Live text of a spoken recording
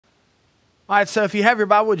All right, so if you have your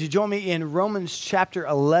Bible, would you join me in Romans chapter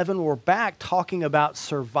 11? We're back talking about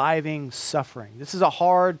surviving suffering. This is a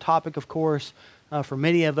hard topic, of course, for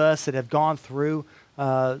many of us that have gone through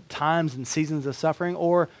times and seasons of suffering,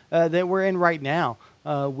 or that we're in right now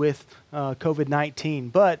with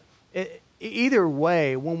COVID-19. But either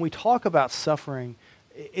way, when we talk about suffering,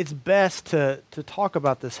 it's best to talk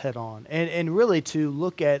about this head on and really to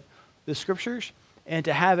look at the scriptures and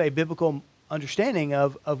to have a biblical understanding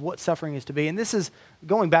of what suffering is to be. And this is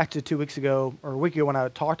going back to 2 weeks ago or a week ago when I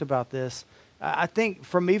talked about this. I think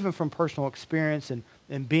even from personal experience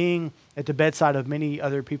and being at the bedside of many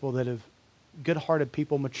other people that have good-hearted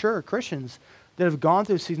people, mature Christians that have gone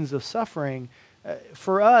through seasons of suffering,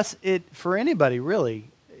 for us, for anybody really,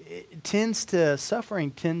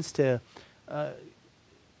 suffering tends to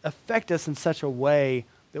affect us in such a way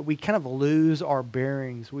that we kind of lose our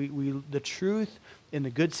bearings. The truth in the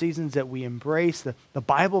good seasons that we embrace, the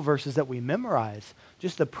Bible verses that we memorize,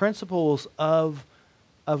 just the principles of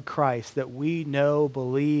Christ that we know,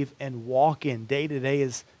 believe, and walk in day to day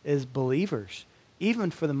as believers, even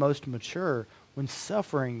for the most mature, when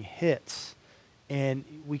suffering hits. And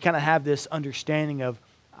we kind of have this understanding of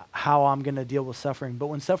how I'm going to deal with suffering. But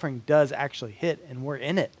when suffering does actually hit and we're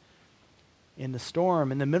in it, in the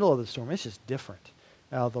storm, in the middle of the storm, it's just different.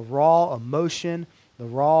 The raw emotion, the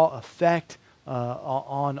raw effect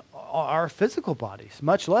on our physical bodies,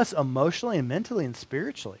 much less emotionally and mentally and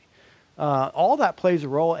spiritually. All that plays a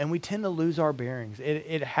role, and we tend to lose our bearings.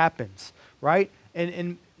 It happens, right?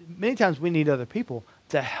 And many times we need other people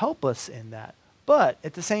to help us in that. But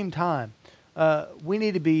at the same time, we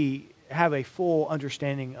need to have a full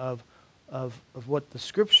understanding of what the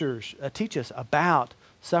scriptures teach us about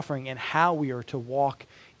suffering and how we are to walk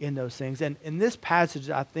in those things. And this passage,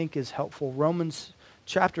 I think, is helpful. Romans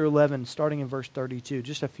chapter 11, starting in verse 32,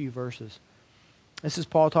 just a few verses. This is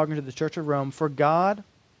Paul talking to the church of Rome. Verse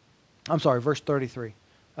 33,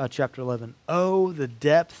 chapter 11. Oh, the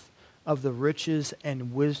depth of the riches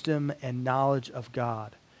and wisdom and knowledge of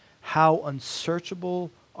God. How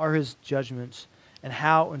unsearchable are his judgments and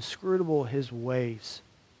how inscrutable his ways.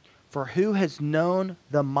 For who has known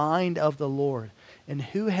the mind of the Lord, and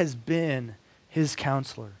who has been his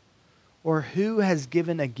counselor? Or who has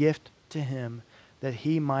given a gift to him that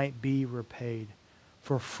he might be repaid?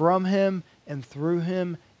 For from him and through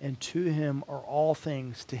him and to him are all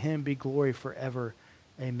things. To him be glory forever.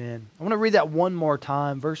 Amen. I want to read that one more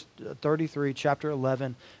time. Verse 33, chapter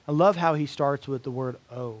 11. I love how he starts with the word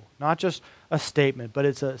 "oh." Not just a statement, but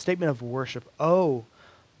it's a statement of worship. Oh,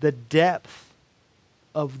 the depth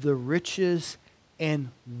of the riches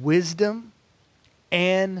and wisdom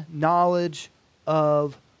and knowledge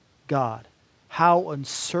of God. How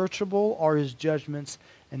unsearchable are his judgments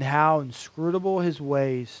and how inscrutable his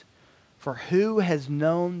ways. For who has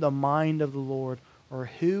known the mind of the Lord, or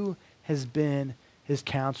who has been his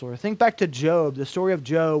counselor? Think back to Job, the story of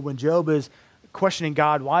Job, when Job is questioning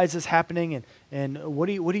God, why is this happening? And what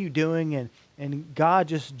are you doing? And God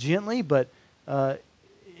just gently, but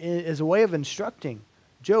as a way of instructing,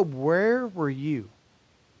 Job, where were you?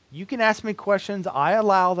 You can ask me questions. I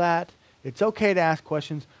allow that. It's okay to ask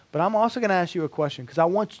questions, but I'm also going to ask you a question because I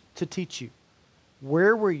want to teach you.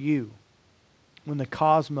 Where were you when the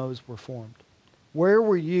cosmos were formed? Where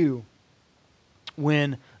were you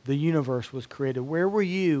when the universe was created? Where were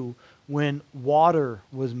you when water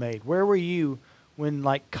was made? Where were you when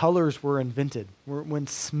colors were invented? When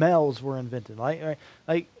smells were invented?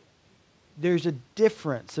 Like there's a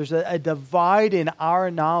difference. There's a divide in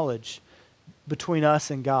our knowledge between us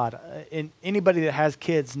and God. And anybody that has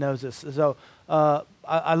kids knows this. So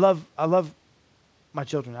I love my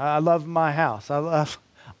children. I love my house.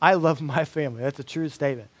 I love my family. That's a true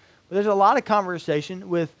statement. But there's a lot of conversation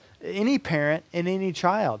with any parent and any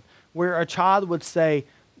child where a child would say,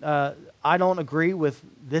 I don't agree with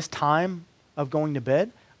this time of going to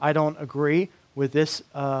bed. I don't agree with this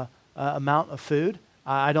amount of food.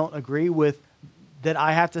 I don't agree with that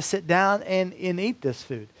I have to sit down and eat this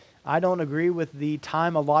food. I don't agree with the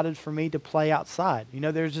time allotted for me to play outside.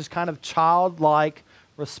 There's this kind of childlike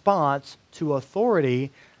response to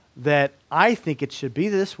authority that I think it should be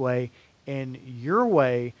this way, and your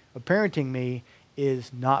way of parenting me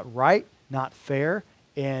is not right, not fair.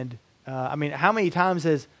 And how many times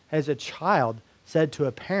has a child said to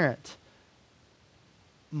a parent,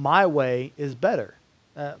 my way is better?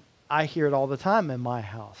 I hear it all the time in my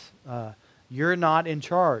house. You're not in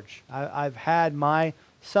charge. I've had my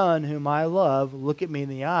son, whom I love, look at me in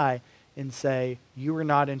the eye and say, you are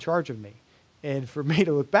not in charge of me. And for me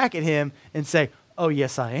to look back at him and say, oh,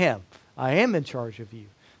 yes, I am. I am in charge of you.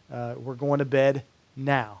 We're going to bed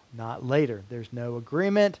now, not later. There's no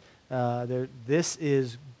agreement. This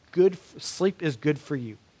is good. Sleep is good for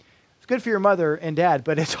you. It's good for your mother and dad,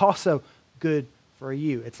 but it's also good for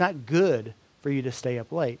you. It's not good for you to stay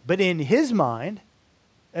up late. But in his mind,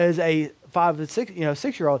 as a 5 to 6,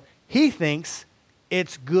 6-year-old, he thinks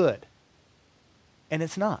it's good, and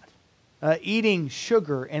it's not. Eating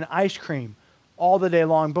sugar and ice cream all the day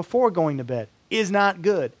long before going to bed is not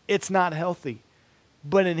good. It's not healthy.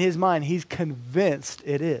 But in his mind, he's convinced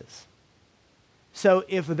it is. So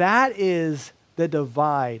if that is the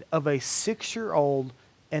divide of a 6-year-old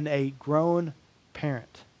and a grown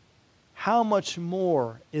parent, how much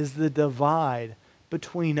more is the divide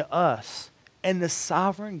between us and the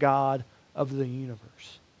sovereign God of the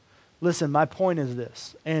universe? Listen, my point is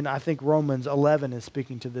this, and I think Romans 11 is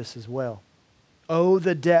speaking to this as well. Oh,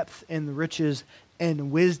 the depth and riches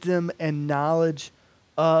and wisdom and knowledge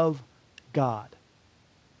of God.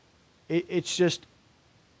 It's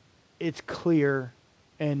clear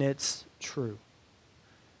and it's true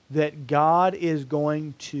that God is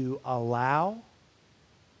going to allow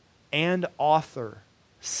and author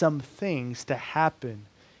some things to happen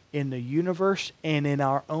in the universe and in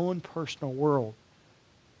our own personal world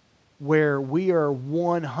where we are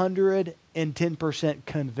 110%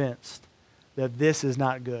 convinced that this is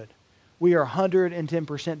not good. We are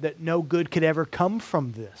 110% that no good could ever come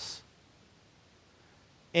from this.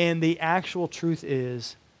 And the actual truth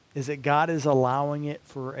is that God is allowing it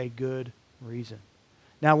for a good reason.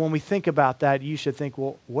 Now, when we think about that, you should think,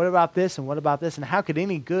 well, what about this and what about this? And how could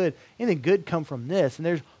anything good come from this? And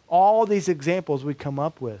there's all these examples we come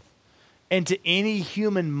up with. And to any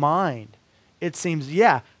human mind, it seems,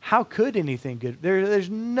 how could anything good?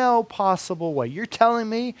 There's no possible way. You're telling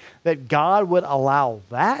me that God would allow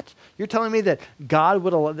that? You're telling me that God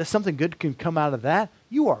would allow that something good can come out of that?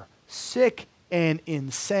 You are sick and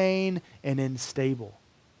insane and unstable.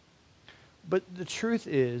 But the truth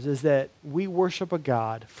is that we worship a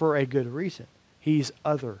God for a good reason. He's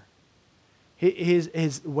other.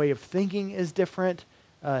 His way of thinking is different.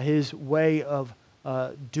 His way of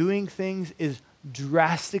doing things is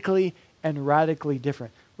drastically and radically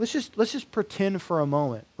different. Let's just pretend for a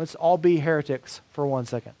moment. Let's all be heretics for 1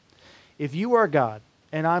 second. If you are God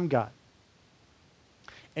and I'm God,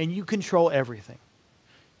 and you control everything,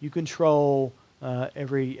 you control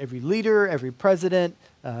every leader, every president,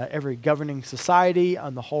 every governing society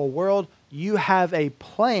on the whole world. You have a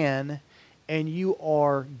plan, and you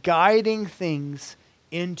are guiding things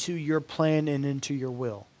into your plan and into your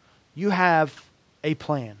will. You have a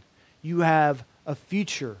plan. You have a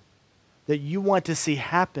future that you want to see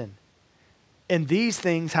happen. And these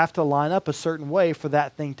things have to line up a certain way for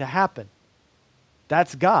that thing to happen.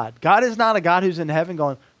 That's God. God is not a God who's in heaven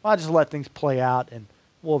going, well, I'll just let things play out and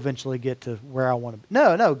we'll eventually get to where I want to be.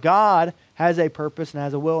 No, God has a purpose and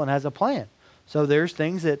has a will and has a plan. So there's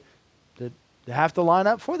things that have to line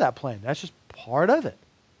up for that plan. That's just part of it.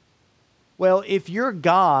 Well, if you're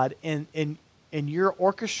God and you're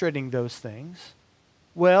orchestrating those things,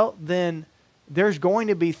 well, then there's going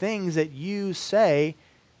to be things that you say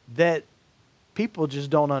that people just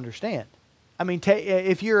don't understand. I mean,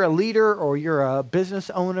 if you're a leader or you're a business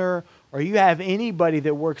owner or you have anybody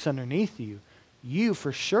that works underneath you, you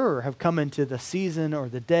for sure have come into the season or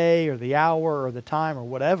the day or the hour or the time or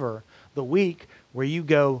whatever, the week, where you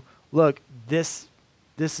go, look, this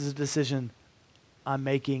is a decision I'm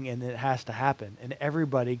making and it has to happen. And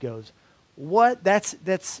everybody goes, what? That's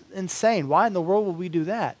insane. Why in the world would we do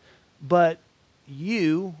that? But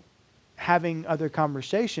you having other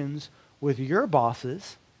conversations with your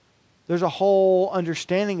bosses, there's a whole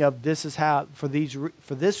understanding of this is how, for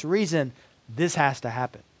this reason, this has to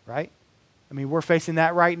happen, right? I mean, we're facing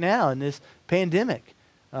that right now in this pandemic,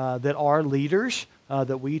 that our leaders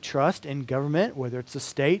that we trust in government, whether it's the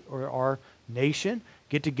state or our nation,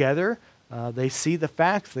 get together. They see the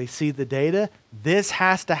facts. They see the data. This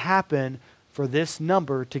has to happen for this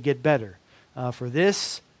number to get better. For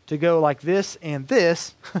this to go like this and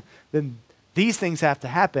this, then these things have to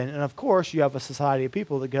happen. And of course, you have a society of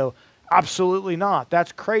people that go, absolutely not.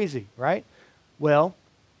 That's crazy, right? Well,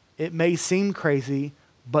 it may seem crazy,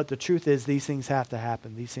 but the truth is these things have to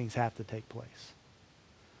happen. These things have to take place.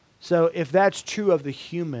 So if that's true of the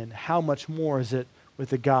human, how much more is it with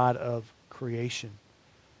the God of creation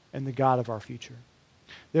and the God of our future?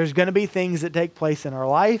 There's going to be things that take place in our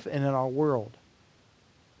life and in our world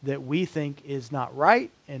that we think is not right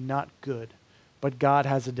and not good, but God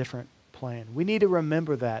has a different plan. We need to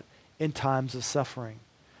remember that in times of suffering.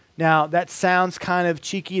 Now, that sounds kind of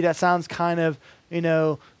cheeky. That sounds kind of,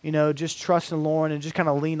 just trust in the Lord and just kind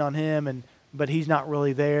of lean on Him, but He's not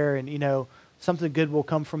really there. And, something good will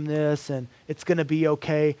come from this and it's going to be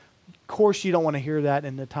okay. Of course, you don't want to hear that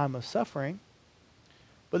in the time of suffering,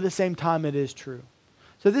 but at the same time, it is true.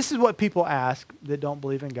 So this is what people ask that don't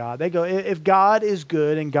believe in God. They go, if God is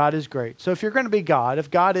good and God is great. So if you're going to be God,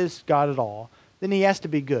 if God is God at all, then he has to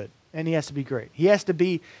be good and he has to be great. He has to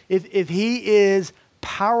be, if he is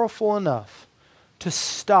powerful enough to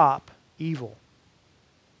stop evil,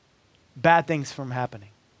 bad things from happening.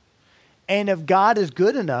 And if God is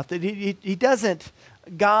good enough that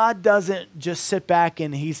God doesn't just sit back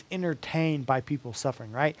and he's entertained by people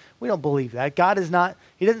suffering, right? We don't believe that. God is not,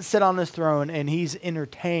 he doesn't sit on his throne and he's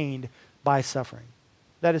entertained by suffering.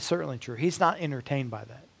 That is certainly true. He's not entertained by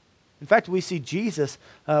that. In fact, we see Jesus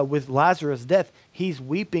with Lazarus' death, he's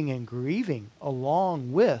weeping and grieving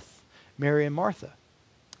along with Mary and Martha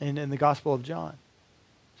in the Gospel of John.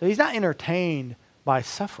 So he's not entertained by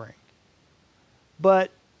suffering, but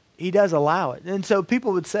he does allow it. And so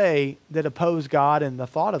people would say that oppose God and the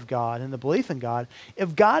thought of God and the belief in God,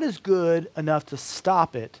 if God is good enough to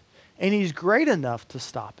stop it and he's great enough to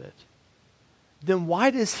stop it, then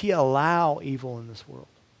why does he allow evil in this world?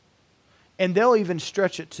 And they'll even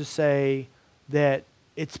stretch it to say that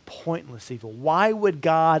it's pointless evil. Why would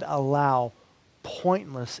God allow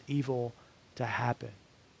pointless evil to happen?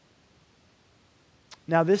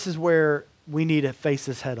 Now, this is where we need to face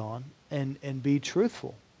this head on and be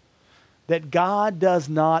truthful. That God does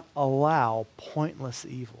not allow pointless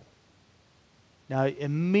evil. Now,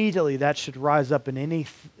 immediately that should rise up in any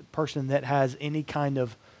person that has any kind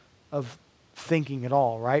of thinking at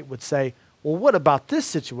all, right? Would say, well, what about this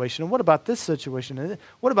situation? What about this situation?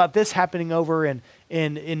 What about this happening over in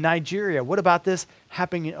Nigeria? What about this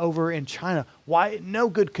happening over in China? Why no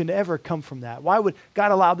good could ever come from that? Why would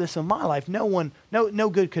God allow this in my life? No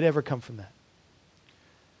good could ever come from that.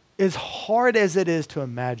 As hard as it is to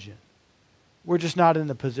imagine, we're just not in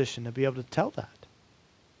a position to be able to tell that.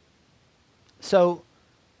 So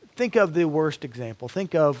think of the worst example.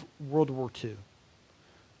 Think of World War II,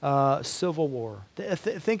 Civil War.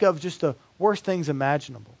 Think of just the worst things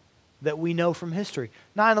imaginable that we know from history.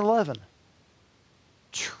 9/11,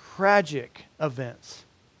 tragic events.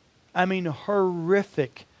 I mean,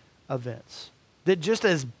 horrific events that just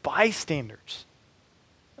as bystanders,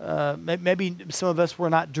 maybe some of us were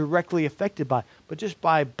not directly affected by, but just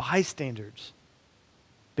by bystanders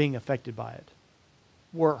being affected by it,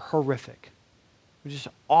 were horrific. Just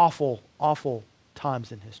awful, awful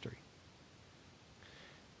times in history.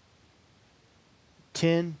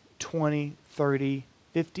 10, 20, 30,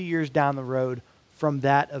 50 years down the road from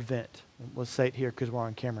that event, let's say it here because we're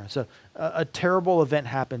on camera. So a terrible event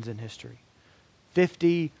happens in history.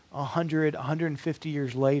 50, 100, 150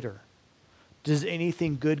 years later, does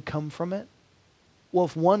anything good come from it? Well,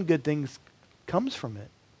 if one good thing comes from it,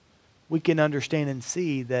 we can understand and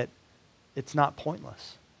see that it's not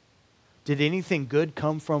pointless. Did anything good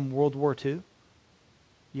come from World War II?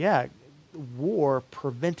 Yeah, war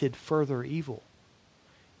prevented further evil.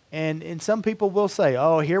 And some people will say,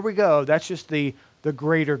 oh, here we go. That's just the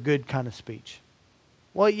greater good kind of speech.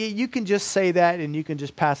 Well, you can just say that and you can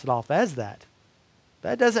just pass it off as that.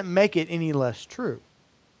 That doesn't make it any less true.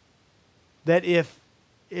 That if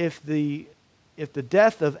the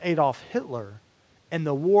death of Adolf Hitler and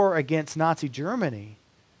the war against Nazi Germany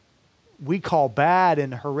we call bad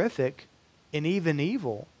and horrific and even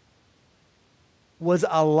evil was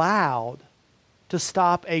allowed to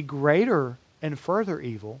stop a greater and further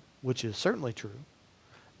evil, which is certainly true,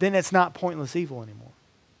 then it's not pointless evil anymore.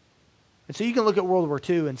 And so you can look at World War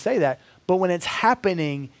II and say that, but when it's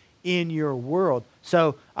happening in your world.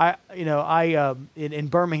 So in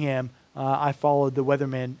Birmingham, I followed the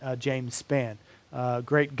weatherman James Spann,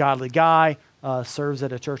 great godly guy, serves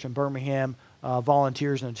at a church in Birmingham,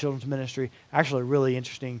 volunteers in a children's ministry. Actually, a really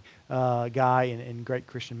interesting guy and great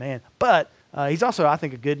Christian man. But he's also, I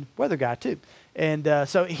think, a good weather guy too. And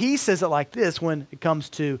so he says it like this when it comes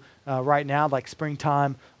to right now, like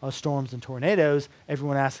springtime storms and tornadoes.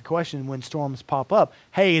 Everyone asks the question when storms pop up,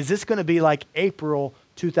 hey, is this going to be like April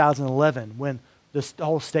 2011 when the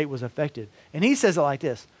whole state was affected? And he says it like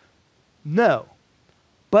this: no,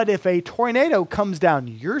 but if a tornado comes down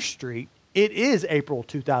your street, it is April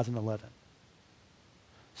 2011.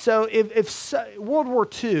 So if World War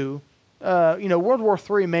II, World War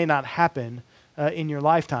III may not happen in your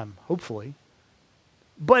lifetime, hopefully.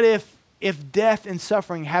 But if death and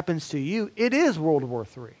suffering happens to you, it is World War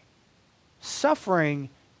III. Suffering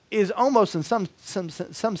is almost in some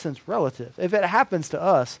sense relative. If it happens to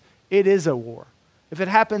us, it is a war. If it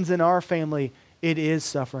happens in our family, it is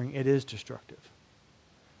suffering, it is destructive.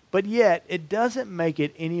 But yet, it doesn't make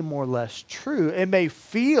it any more or less true. It may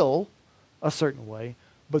feel a certain way,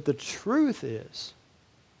 But the truth is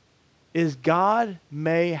God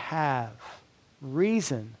may have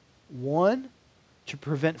reason, one, to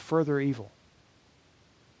prevent further evil,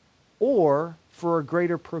 or for a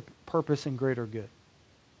greater purpose and greater good.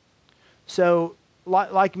 So,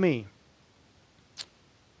 like me,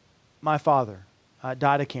 my father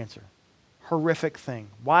died of cancer. Horrific thing.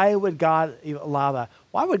 Why would God allow that?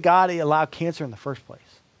 Why would God allow cancer in the first place?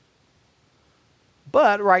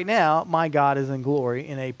 But right now, my God is in glory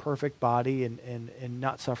in a perfect body and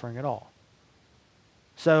not suffering at all.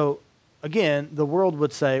 So, again, the world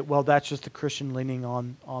would say, well, that's just the Christian leaning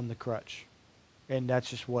on the crutch. And that's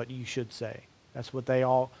just what you should say. That's what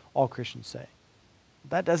all Christians say.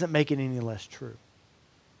 That doesn't make it any less true.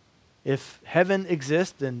 If heaven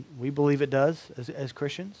exists, and we believe it does as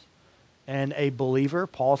Christians, and a believer,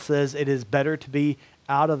 Paul says it is better to be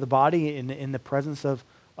out of the body in the presence of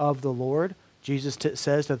the Lord. Jesus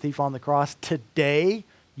says to the thief on the cross, today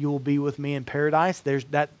you will be with me in paradise.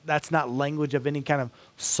 That's not language of any kind of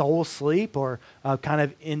soul sleep or kind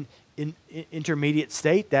of in intermediate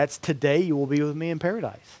state. That's today you will be with me in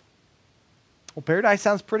paradise. Well, paradise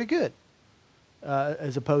sounds pretty good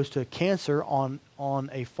as opposed to cancer on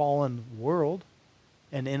a fallen world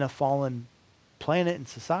and in a fallen planet and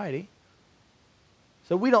society.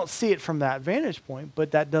 So we don't see it from that vantage point,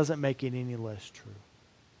 but that doesn't make it any less true.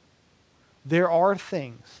 There are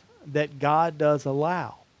things that God does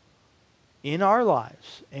allow in our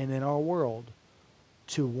lives and in our world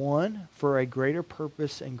to, one, for a greater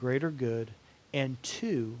purpose and greater good, and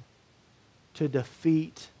two, to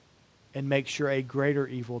defeat and make sure a greater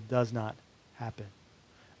evil does not happen.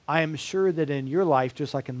 I am sure that in your life,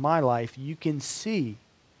 just like in my life, you can see,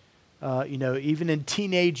 even in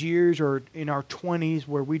teenage years or in our 20s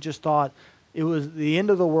where we just thought it was the end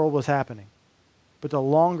of the world was happening. But the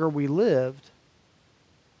longer we lived,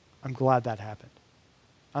 I'm glad that happened.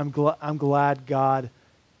 I'm glad God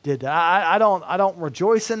did that. I don't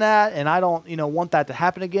rejoice in that, and I don't want that to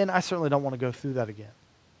happen again. I certainly don't want to go through that again.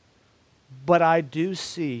 But I do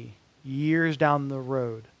see years down the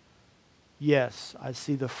road, yes, I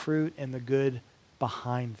see the fruit and the good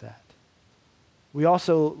behind that. We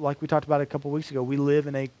also, like we talked about a couple weeks ago, we live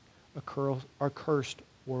in a cursed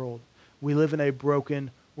world. We live in a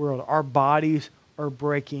broken world. Our bodies are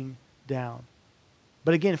breaking down.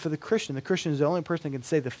 But again, for the Christian is the only person that can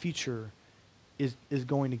say the future is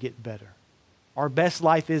going to get better. Our best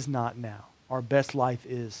life is not now. Our best life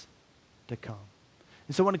is to come.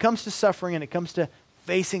 And so when it comes to suffering and it comes to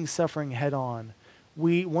facing suffering head on,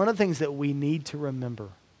 one of the things that we need to remember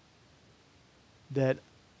that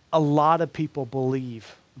a lot of people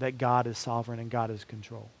believe that God is sovereign and God is in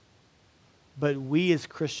control. But we as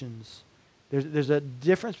Christians, there's a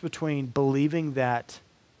difference between believing that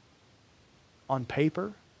on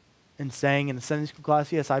paper and saying in the Sunday school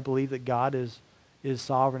class, yes, I believe that God is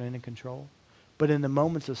sovereign and in control. But in the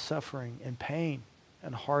moments of suffering and pain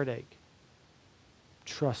and heartache,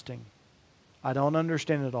 trusting. I don't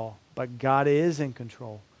understand it all, but God is in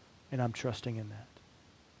control, and I'm trusting in that.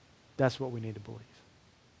 That's what we need to believe.